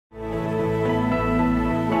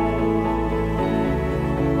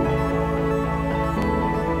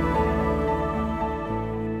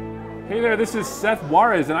Hey there, this is Seth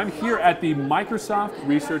Juarez, and I'm here at the Microsoft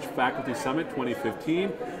Research Faculty Summit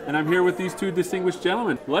 2015, and I'm here with these two distinguished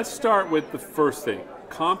gentlemen. Let's start with the first thing,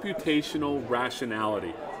 computational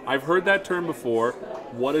rationality. I've heard that term before.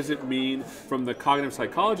 What does it mean from the cognitive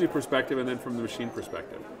psychology perspective and then from the machine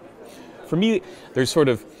perspective? For me, there's sort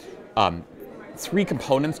of three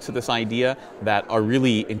components to this idea that are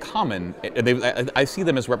really in common. I see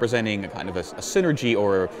them as representing a kind of a synergy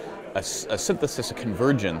or a synthesis, a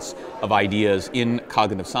convergence of ideas in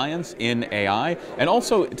cognitive science, in AI, and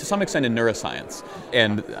also to some extent in neuroscience.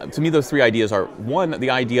 And to me, those three ideas are, one, the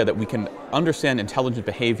idea that we can understand intelligent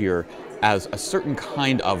behavior as a certain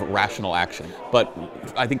kind of rational action. But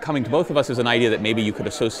I think coming to both of us is an idea that maybe you could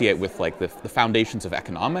associate with like the foundations of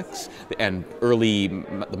economics and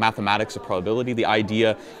the mathematics of probability, the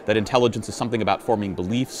idea that intelligence is something about forming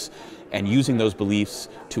beliefs and using those beliefs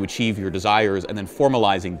to achieve your desires, and then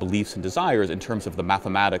formalizing beliefs and desires in terms of the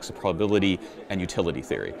mathematics of probability and utility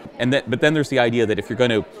theory. But then there's the idea that if you're going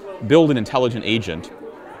to build an intelligent agent,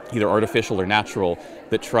 either artificial or natural,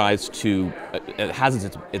 that tries to, has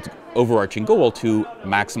its overarching goal to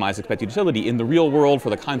maximize expected utility in the real world for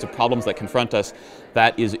the kinds of problems that confront us,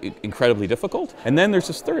 that is incredibly difficult. And then there's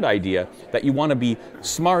this third idea that you want to be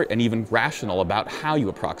smart and even rational about how you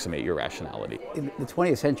approximate your rationality. In the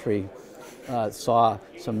 20th century saw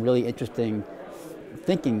some really interesting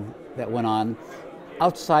thinking that went on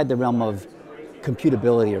outside the realm of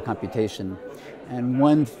computability or computation. And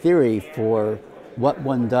one theory for what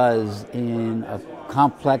one does in a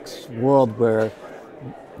complex world where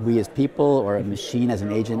we as people or a machine as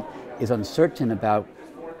an agent is uncertain about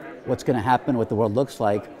what's going to happen, what the world looks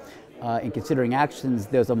like. In considering actions,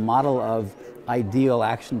 there's a model of ideal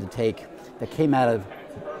action to take that came out of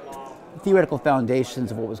theoretical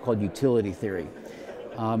foundations of what was called utility theory.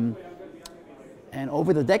 And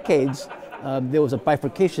over the decades, there was a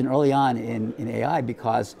bifurcation early on in AI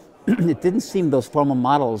because it didn't seem those formal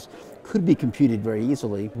models could be computed very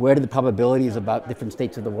easily. Where do the probabilities about different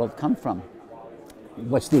states of the world come from?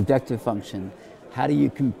 What's the objective function? How do you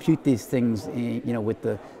compute these things with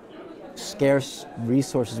the scarce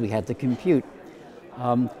resources we had to compute?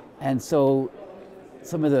 And so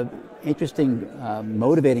some of the interesting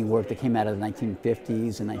motivating work that came out of the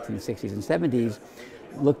 1950s and 1960s and 70s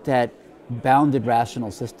looked at bounded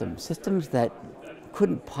rational systems that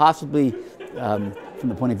couldn't possibly, from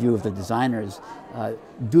the point of view of the designers,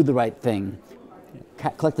 do the right thing,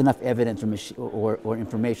 collect enough evidence or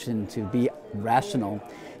information to be rational.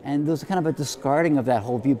 And there was kind of a discarding of that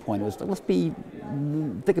whole viewpoint. It was,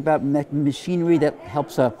 think about machinery that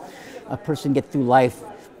helps a person get through life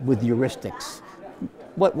with heuristics.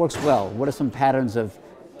 What works well? What are some patterns of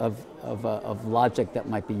logic that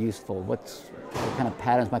might be useful? What kind of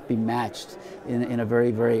patterns might be matched in a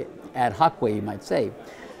very, very ad hoc way, you might say.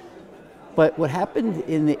 But what happened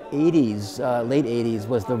in the 80s, late 80s,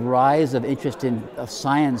 was the rise of interest in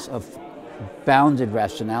science of bounded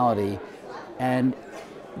rationality. And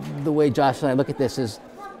the way Josh and I look at this is,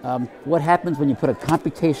 what happens when you put a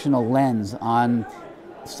computational lens on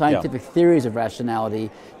scientific theories of rationality?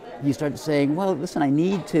 You start saying, well, listen, I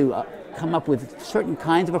need to come up with certain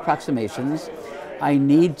kinds of approximations. I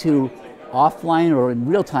need to, offline or in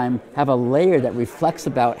real time, have a layer that reflects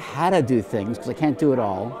about how to do things, because I can't do it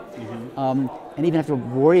all. And even have to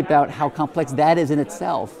worry about how complex that is in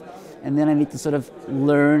itself. And then I need to sort of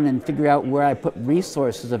learn and figure out where I put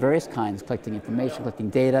resources of various kinds, collecting information, collecting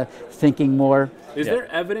data, thinking more. Is there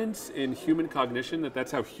evidence in human cognition that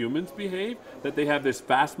that's how humans behave? That they have this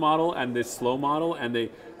fast model and this slow model, and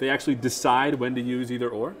they actually decide when to use either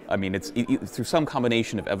or? I mean, it's through some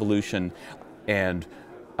combination of evolution and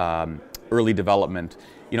early development.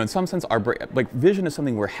 You know, in some sense, vision is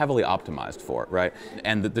something we're heavily optimized for, right?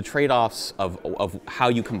 And the trade-offs of how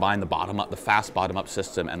you combine the fast bottom-up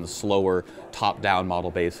system and the slower top-down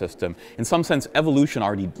model-based system. In some sense, evolution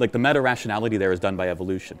already, like the meta-rationality there is done by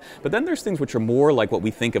evolution. But then there's things which are more like what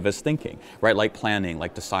we think of as thinking, right? Like planning,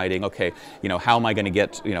 like deciding, okay, how am I going to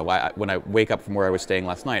get, when I wake up from where I was staying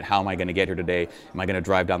last night, how am I going to get here today? Am I going to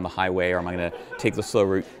drive down the highway, or am I going to take the slow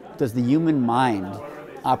route? Does the human mind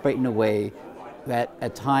operate in a way that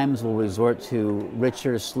at times will resort to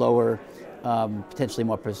richer, slower, potentially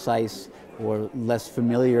more precise or less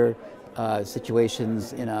familiar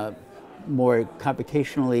situations in a more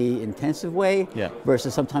computationally intensive way,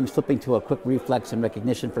 versus sometimes flipping to a quick reflex and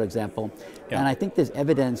recognition, for example. And I think there's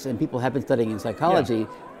evidence, and people have been studying in psychology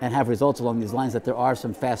and have results along these lines, that there are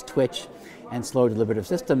some fast twitch and slow deliberative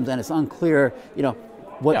systems, and it's unclear,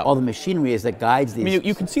 what all the machinery is that guides these. I mean,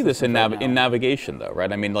 you can see this in navigation, though,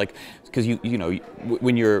 right? I mean, like, because you know,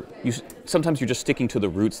 when sometimes you're just sticking to the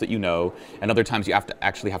routes that you know, and other times you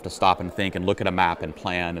actually have to stop and think and look at a map and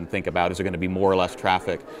plan and think about, is there going to be more or less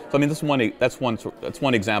traffic? So I mean, that's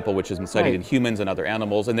one example which has been studied in humans and other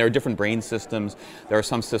animals, and there are different brain systems. There are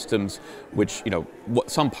some systems which, you know,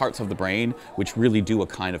 some parts of the brain which really do a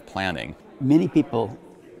kind of planning. Many people,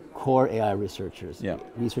 core AI researchers,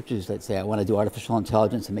 researchers that say, I want to do artificial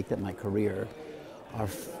intelligence and make that my career, are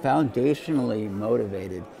foundationally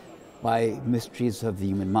motivated by mysteries of the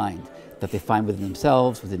human mind that they find within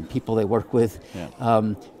themselves, within people they work with,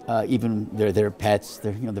 even their pets,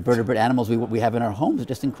 the vertebrate animals we have in our homes are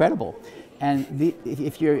just incredible. And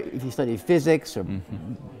if you study physics or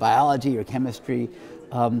biology or chemistry,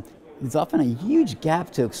 there's often a huge gap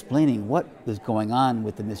to explaining what is going on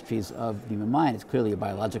with the mysteries of the human mind. It's clearly a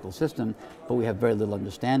biological system, but we have very little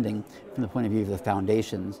understanding from the point of view of the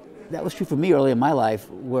foundations. That was true for me early in my life,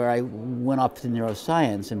 where I went off to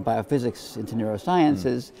neuroscience and biophysics into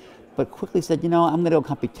neurosciences, but quickly said, you know, I'm going to go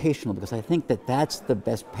computational because I think that that's the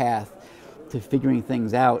best path to figuring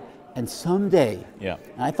things out. And someday, and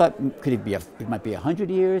I thought, it might be 100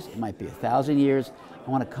 years, it might be 1,000 years, I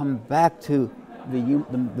want to come back to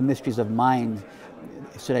the mysteries of mind,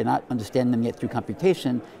 should I not understand them yet through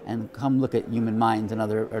computation, and come look at human minds and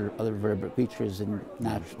other vertebrate creatures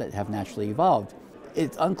that have naturally evolved.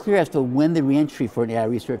 It's unclear as to when the reentry for an AI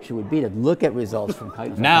researcher would be to look at results from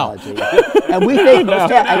cognitive psychology. And we think,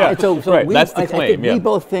 that's the claim. We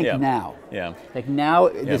both think now. Yeah. Like now,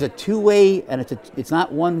 there's a two-way, and it's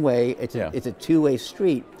not one way. It's a two-way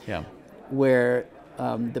street. Where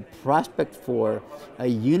the prospect for a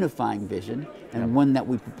unifying vision, and one that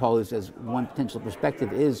we propose as one potential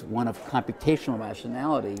perspective, is one of computational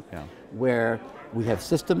rationality, where we have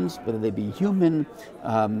systems, whether they be human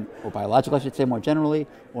or biological, I should say more generally,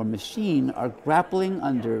 or machine, are grappling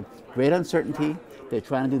under great uncertainty. They're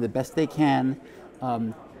trying to do the best they can.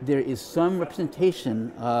 There is some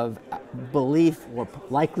representation of belief or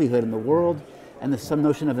likelihood in the world, and there's some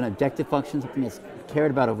notion of an objective function, something that's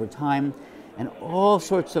cared about over time, and all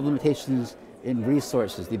sorts of limitations in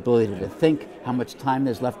resources, the ability to think, how much time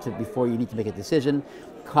there's left before you need to make a decision,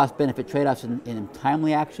 cost-benefit trade-offs in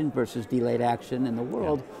timely action versus delayed action in the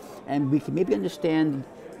world. And we can maybe understand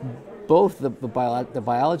both the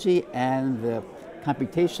biology and the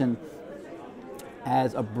computation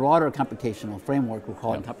as a broader computational framework we're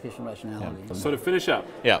calling computational rationality. So to finish up,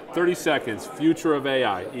 30 seconds, future of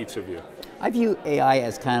AI, each of you. I view AI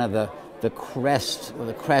as kind of the crest, or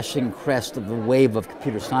the crashing crest of the wave of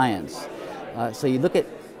computer science. So you look at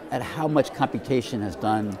how much computation has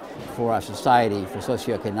done for our society, for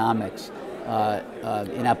socioeconomics,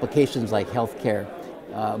 in applications like healthcare,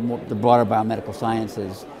 the broader biomedical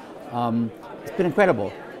sciences. It's been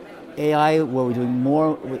incredible. AI, where we're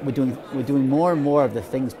doing more and more of the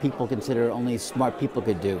things people consider only smart people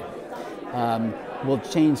could do, will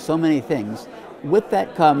change so many things. With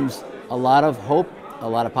that comes a lot of hope, a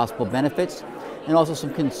lot of possible benefits, and also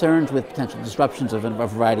some concerns with potential disruptions of a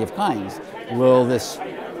variety of kinds. Will this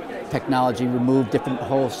technology remove different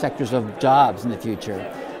whole sectors of jobs in the future?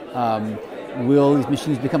 Will these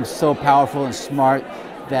machines become so powerful and smart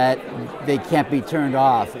that they can't be turned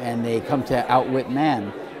off and they come to outwit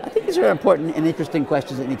man? I think these are important and interesting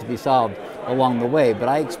questions that need to be solved along the way, but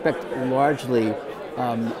I expect largely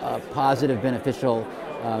positive, beneficial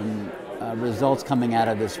results coming out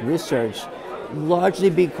of this research, largely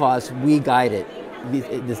because we guide it.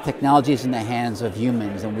 This technology is in the hands of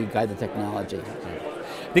humans, and we guide the technology.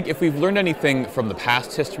 I think if we've learned anything from the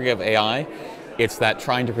past history of AI, it's that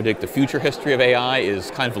trying to predict the future history of AI is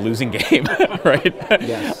kind of a losing game, right?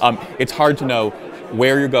 Yes. It's hard to know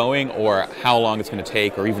where you're going or how long it's going to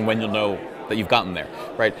take, or even when you'll know that you've gotten there,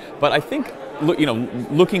 right? But I think,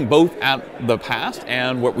 looking both at the past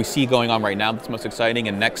and what we see going on right now that's most exciting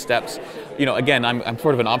and next steps, again, I'm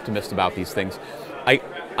sort of an optimist about these things.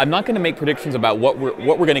 I'm not going to make predictions about what we're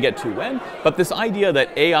going to get to when, but this idea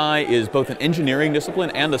that AI is both an engineering discipline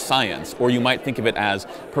and a science, or you might think of it as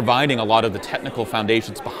providing a lot of the technical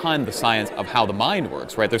foundations behind the science of how the mind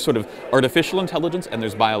works, right? There's sort of artificial intelligence and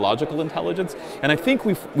there's biological intelligence, and I think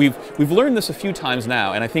we've learned this a few times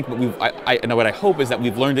now, and I think what I hope is that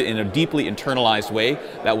we've learned it in a deeply internalized way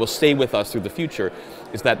that will stay with us through the future.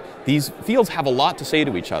 Is that these fields have a lot to say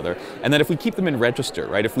to each other, and that if we keep them in register,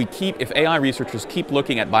 right? If AI researchers keep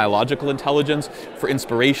looking at biological intelligence for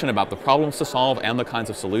inspiration about the problems to solve and the kinds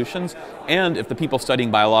of solutions, and if the people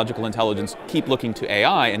studying biological intelligence keep looking to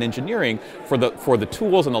AI and engineering for the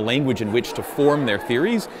tools and the language in which to form their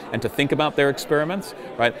theories and to think about their experiments,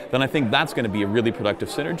 right? Then I think that's going to be a really productive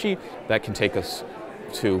synergy that can take us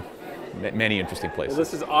to many interesting places. Well,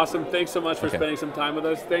 this is awesome. Thanks so much for Okay. spending some time with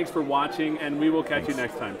us. Thanks for watching, and we will catch you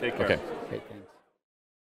next time. Take care. Okay. Okay, thanks.